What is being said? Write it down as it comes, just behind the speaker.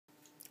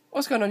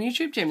What's going on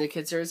YouTube? Jamie the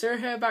Kid 00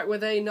 here, back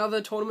with another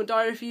tournament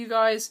diary for you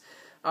guys.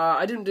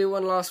 I didn't do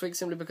one last week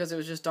simply because it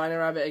was just Dino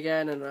Rabbit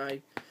again, and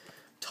I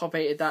top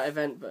 8'd that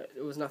event, but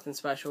it was nothing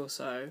special,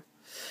 so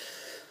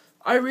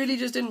I really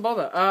just didn't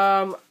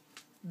bother.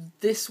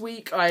 This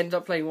week I ended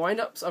up playing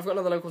Wind-Ups. I've got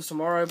another locals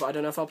tomorrow, but I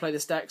don't know if I'll play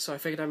this deck, so I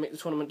figured I'd make the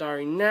tournament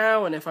diary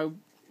now, and if I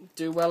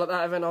do well at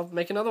that event, I'll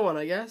make another one,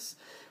 I guess.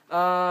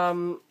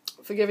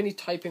 Forgive any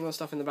typing or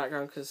stuff in the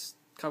background, because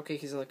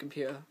Cupcake is on the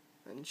computer.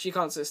 And she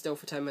can't sit still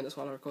for 10 minutes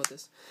while I record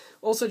this.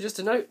 Also, just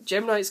a note,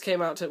 Gem Knights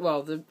came out,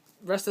 the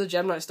rest of the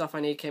Gem Knight stuff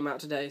I need came out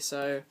today,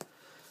 so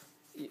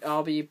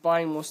I'll be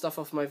buying more stuff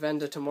off my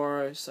vendor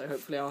tomorrow, so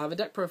hopefully I'll have a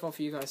deck profile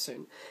for you guys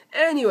soon.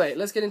 Anyway,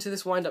 let's get into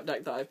this wind-up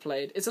deck that I've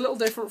played. It's a little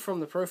different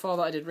from the profile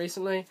that I did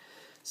recently,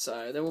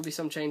 so there will be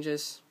some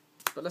changes,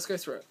 but let's go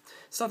through it.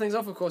 Start things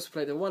off, of course, we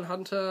played the 1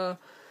 Hunter,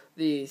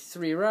 the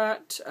 3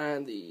 Rat,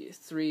 and the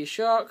 3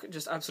 Shark.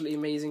 Just absolutely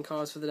amazing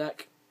cards for the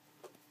deck.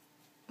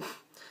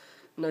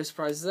 No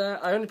surprises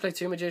there. I only play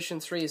 2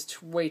 Magicians. 3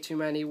 is way too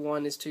many.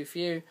 1 is too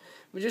few.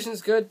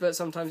 Magician's good, but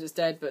sometimes it's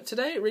dead. But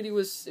today it really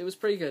was. It was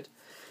pretty good.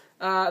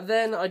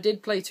 Then I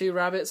did play 2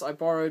 Rabbits. I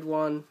borrowed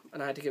 1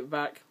 and I had to give it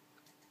back.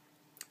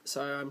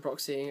 So I'm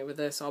proxying it with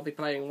this. I'll be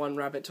playing 1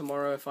 Rabbit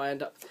tomorrow if I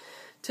end up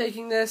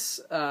taking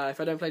this.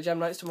 If I don't play Gem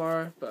Knights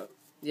tomorrow. But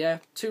yeah,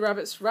 2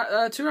 Rabbits. 2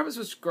 Rabbits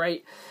was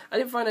great. I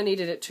didn't find I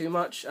needed it too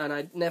much, and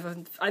I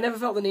never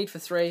felt the need for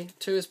 3.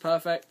 2 is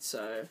perfect.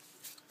 So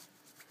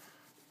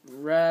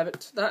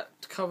Rabbit. That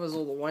covers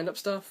all the wind-up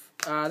stuff.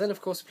 Then,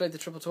 of course, we played the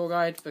Triple Tour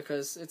Guide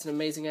because it's an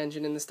amazing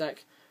engine in this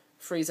deck.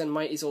 Freeze and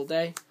Mighties all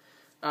day.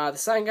 The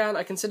Sangan,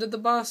 I considered the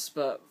Bus,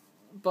 but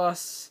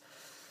Bus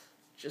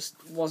just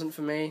wasn't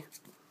for me.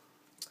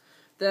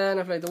 Then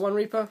I played the 1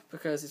 Reaper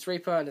because it's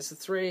Reaper and it's a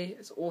 3.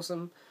 It's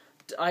awesome.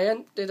 I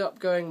ended up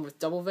going with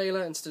double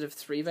Veiler instead of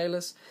 3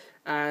 Veilers,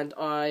 and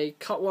I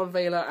cut 1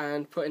 Veiler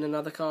and put in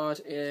another card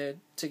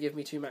to give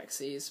me 2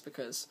 Maxis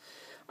because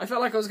I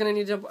felt like I was going to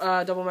need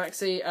a double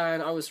Maxi,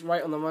 and I was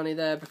right on the money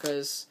there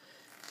because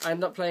I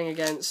ended up playing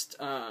against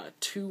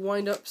 2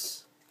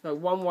 wind-ups, no,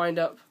 1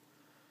 wind-up,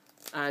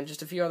 and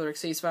just a few other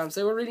Xyz spams.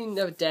 They were really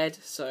never dead,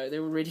 so they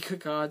were really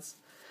good cards.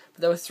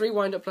 But there were 3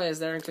 wind-up players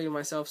there, including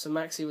myself, so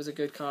Maxi was a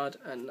good card,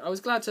 and I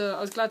was glad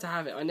to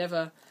have it. I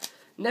never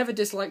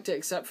disliked it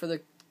except for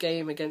the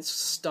game against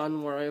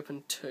Stun where I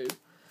opened 2,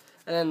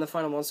 and then the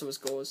final monster was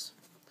Gauze.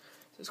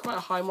 So it's quite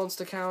a high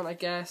monster count, I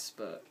guess,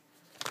 but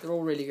they're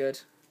all really good.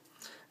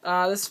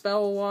 The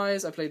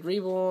spell-wise, I played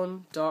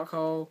Reborn,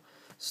 Dark-Hole,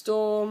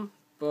 Storm,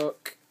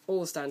 Book,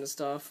 all the standard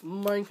stuff.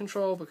 Mind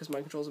Control, because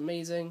Mind Control is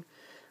amazing.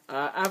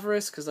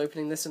 Avarice, because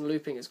opening this and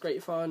looping is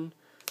great fun.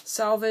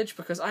 Salvage,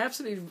 because I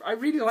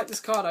really like this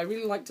card. I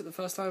really liked it the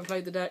first time I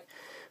played the deck.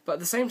 But at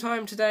the same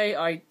time today,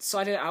 I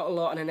sided it out a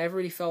lot, and I never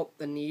really felt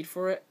the need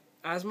for it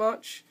as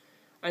much.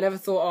 I never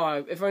thought,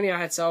 oh, if only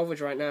I had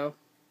Salvage right now.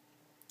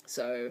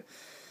 So,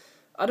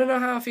 I don't know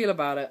how I feel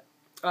about it.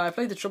 I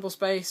played the Triple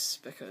Space,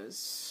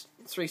 because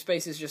 3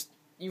 spaces just,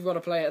 you've got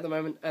to play it at the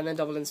moment, and then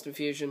double Instant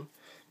Fusion,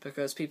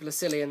 because people are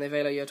silly and they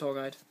Veiler your Tour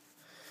Guide.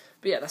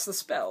 But yeah, that's the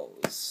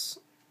spells.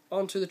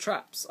 On to the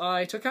traps.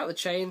 I took out the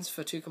chains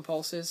for 2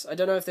 compulses. I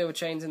don't know if there were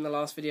chains in the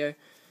last video.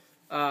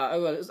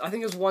 I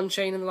think it was 1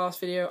 chain in the last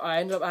video. I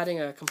ended up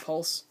adding a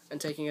compulse and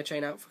taking a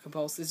chain out for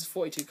compulse. This is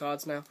 42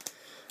 cards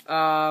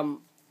now.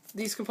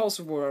 These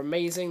compulses were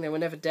amazing. They were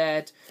never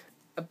dead.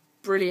 A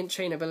brilliant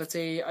chain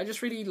ability. I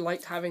just really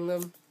liked having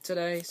them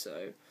today,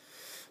 so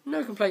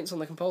no complaints on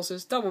the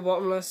compulses. Double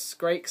Bottomless,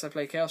 great because I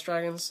play Chaos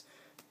Dragons.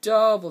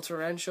 Double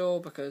Torrential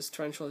because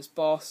Torrential is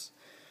boss.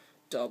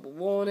 Double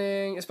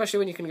Warning, especially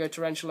when you can go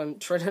Torrential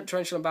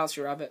and bounce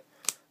your rabbit.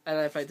 And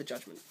then I played the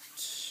Judgment.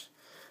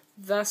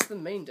 That's the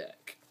main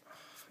deck.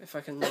 If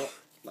I can not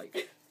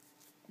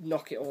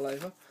knock it all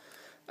over.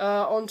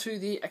 Onto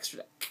the extra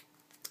deck.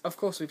 Of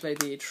course, we played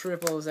the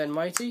Triple Zen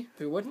Mighty.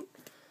 Who wouldn't?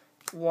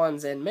 1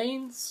 Zen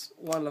Mains,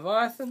 1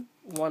 Leviathan,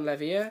 1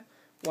 Levier,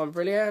 1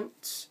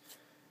 Brilliant,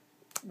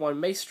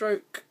 1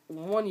 Maestroke,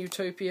 1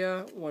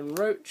 Utopia, 1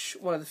 Roach,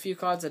 one of the few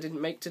cards I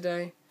didn't make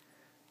today,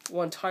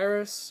 1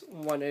 Tyrus,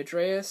 1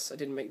 Odreus, I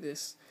didn't make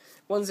this,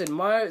 1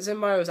 Zenmaio.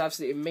 Zenmaio was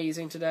absolutely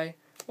amazing today,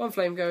 1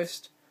 Flame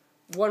Ghost,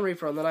 1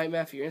 Reaper on the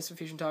Nightmare for your instant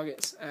fusion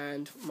targets,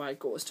 and my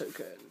Gauze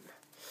token.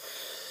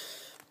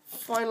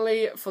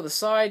 Finally, for the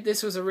side,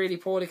 this was a really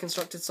poorly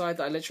constructed side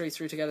that I literally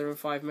threw together in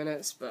 5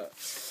 minutes, but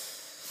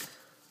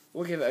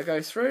we'll give it a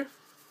go through.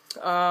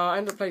 I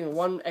ended up playing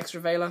 1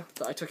 extra Veiler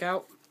that I took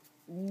out.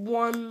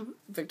 1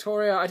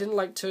 Victoria, I didn't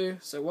like 2,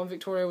 so 1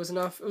 Victoria was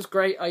enough. It was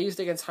great. I used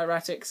it against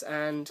Hieratics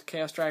and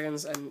Chaos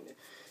Dragons, and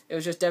it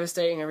was just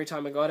devastating every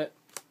time I got it.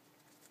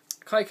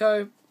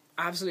 Kaiko,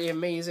 absolutely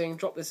amazing.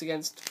 Dropped this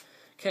against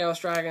Chaos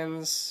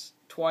Dragons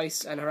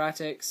twice and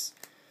Hieratics.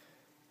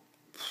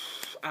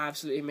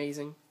 Absolutely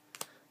amazing.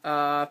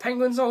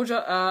 Penguin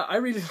Soldier, I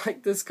really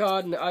liked this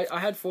card, and I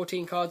had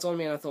 14 cards on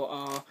me, and I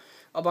thought,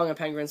 I'll bung a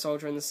Penguin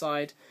Soldier in the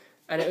side,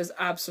 and it was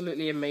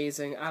absolutely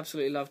amazing.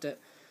 Absolutely loved it.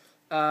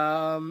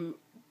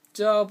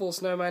 Double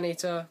Snowman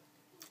Eater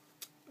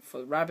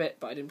for Rabbit,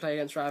 but I didn't play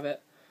against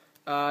Rabbit.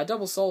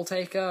 Double Soul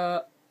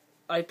Taker,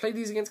 I played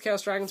these against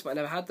Chaos Dragons, but I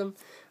never had them.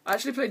 I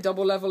actually played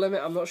Double Level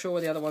Limit. I'm not sure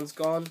where the other one's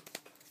gone.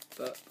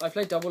 But I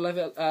played Double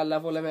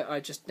Level Limit. I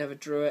just never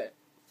drew it.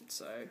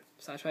 So,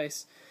 sad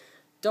face.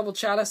 Double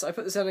Chalice. I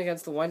put this in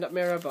against the Wind Up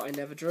Mirror, but I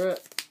never drew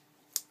it.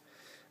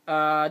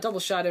 Double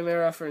Shadow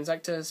Mirror for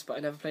Inzektas, but I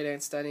never played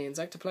against any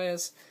Inzekta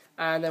players.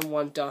 And then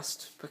 1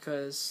 Dust,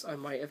 because I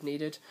might have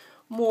needed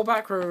more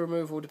back row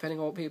removal, depending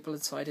on what people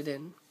had sided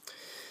in.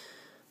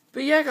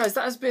 But yeah, guys,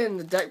 that has been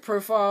the deck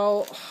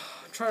profile.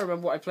 I'm trying to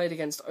remember what I played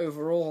against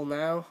overall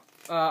now.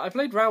 I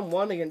played round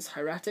 1 against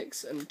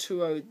Hieratics and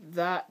 2-0'd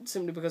that,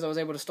 simply because I was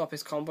able to stop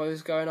his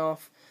combos going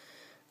off.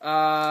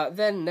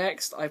 Then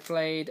next, I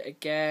played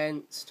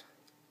against...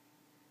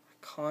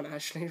 I can't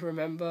actually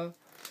remember.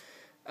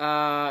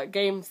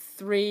 Game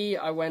 3,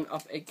 I went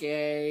up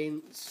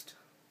against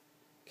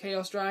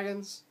Chaos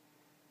Dragons.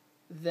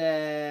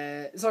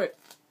 Sorry.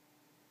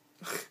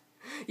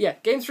 Yeah,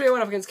 game 3 I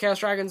went up against Chaos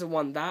Dragons and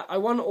won that. I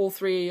won all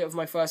 3 of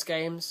my first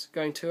games,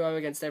 going 2-0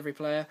 against every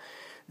player.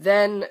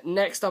 Then,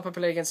 next up, I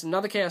played against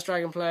another Chaos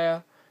Dragon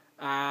player,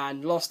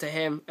 and lost to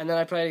him. And then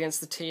I played against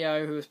the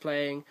TO, who was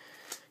playing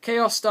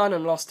Chaos Stun,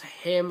 and lost to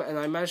him, and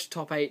I managed to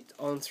top 8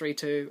 on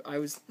 3-2. I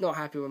was not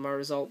happy with my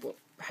result, but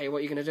hey, what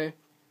are you going to do?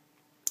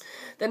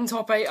 Then in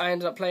top 8, I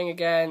ended up playing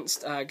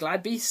against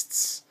Glad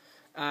Beasts,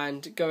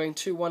 and going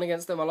 2-1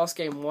 against them. I lost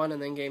game 1,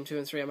 and then game 2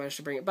 and 3 I managed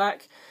to bring it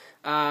back.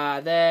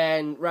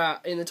 Then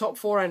in the top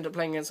 4, I ended up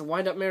playing against a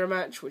Wind-Up Mirror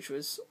match, which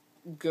was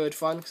good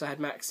fun, because I had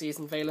Maxis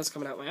and Velas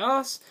coming out my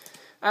arse.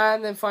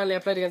 And then finally I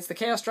played against the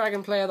Chaos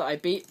Dragon player that I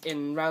beat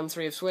in round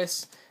 3 of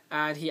Swiss,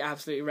 and he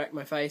absolutely wrecked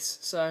my face.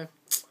 So,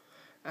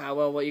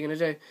 well, what are you going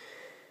to do?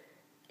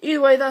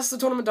 Either way, that's the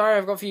tournament diary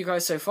I've got for you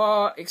guys so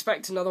far.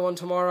 Expect another one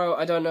tomorrow.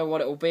 I don't know what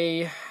it will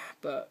be,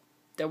 but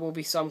there will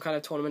be some kind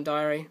of tournament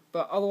diary.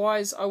 But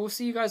otherwise, I will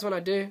see you guys when I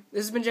do.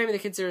 This has been Jamie the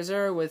Kid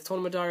 00 with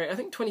tournament diary, I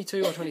think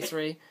 22 or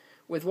 23,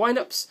 with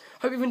wind-ups.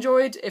 Hope you've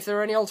enjoyed. If there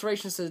are any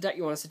alterations to the deck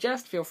you want to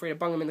suggest, feel free to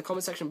bung them in the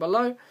comment section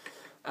below.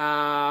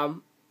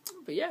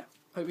 But yeah,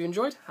 hope you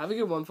enjoyed. Have a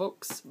good one,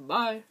 folks.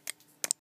 Bye.